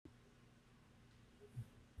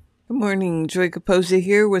Good morning, Joy Capozzi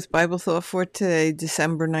here with Bible Thought for today,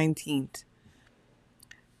 December 19th.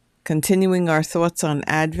 Continuing our thoughts on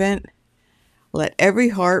Advent, let every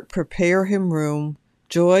heart prepare him room,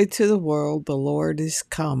 joy to the world, the Lord is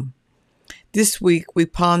come. This week we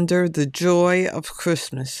ponder the joy of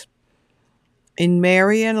Christmas. In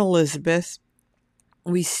Mary and Elizabeth,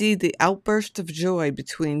 we see the outburst of joy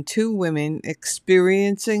between two women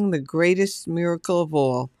experiencing the greatest miracle of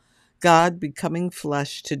all, God becoming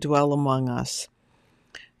flesh to dwell among us.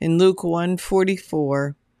 In Luke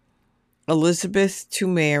 1:44, Elizabeth to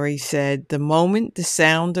Mary said, "The moment the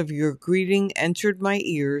sound of your greeting entered my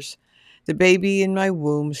ears, the baby in my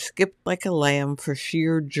womb skipped like a lamb for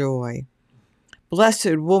sheer joy."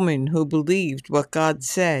 Blessed woman who believed what God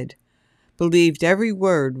said, believed every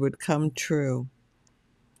word would come true.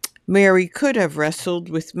 Mary could have wrestled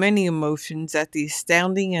with many emotions at the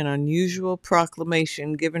astounding and unusual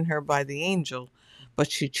proclamation given her by the angel, but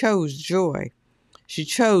she chose joy. She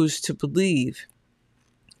chose to believe.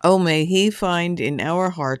 Oh, may he find in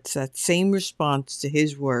our hearts that same response to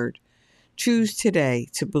his word. Choose today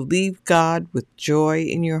to believe God with joy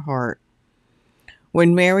in your heart.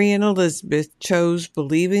 When Mary and Elizabeth chose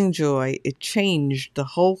believing joy, it changed the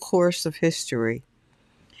whole course of history.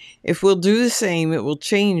 If we'll do the same, it will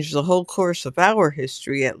change the whole course of our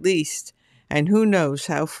history at least, and who knows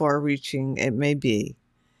how far-reaching it may be.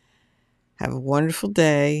 Have a wonderful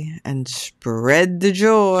day and spread the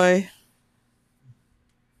joy.